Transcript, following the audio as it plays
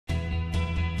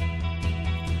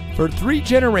For 3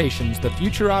 generations, the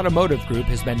Future Automotive Group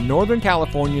has been Northern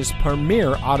California's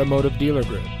premier automotive dealer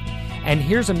group. And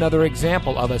here's another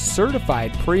example of a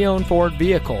certified pre-owned Ford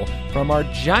vehicle from our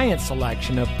giant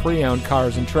selection of pre-owned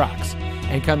cars and trucks,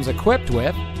 and comes equipped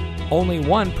with only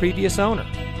 1 previous owner,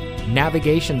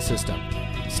 navigation system,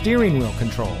 steering wheel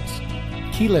controls,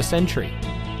 keyless entry,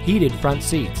 heated front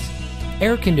seats,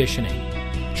 air conditioning,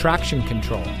 traction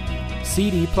control,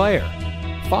 CD player,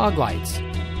 fog lights,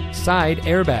 side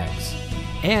airbags,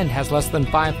 and has less than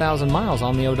 5,000 miles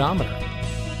on the odometer.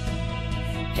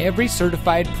 Every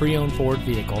certified pre-owned Ford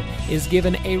vehicle is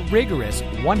given a rigorous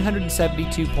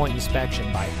 172-point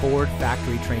inspection by Ford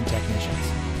factory-trained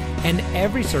technicians. And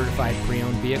every certified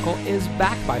pre-owned vehicle is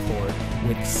backed by Ford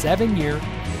with 7-year,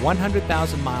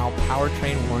 100,000-mile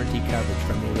powertrain warranty coverage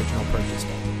from the original purchase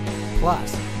date,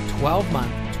 plus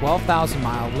 12-month,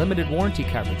 12,000-mile limited warranty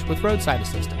coverage with roadside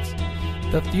assistance.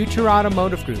 The Future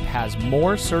Automotive Group has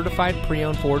more certified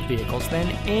pre-owned Ford vehicles than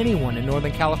anyone in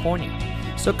Northern California.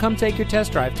 So come take your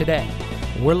test drive today.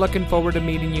 We're looking forward to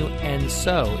meeting you, and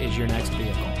so is your next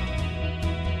vehicle.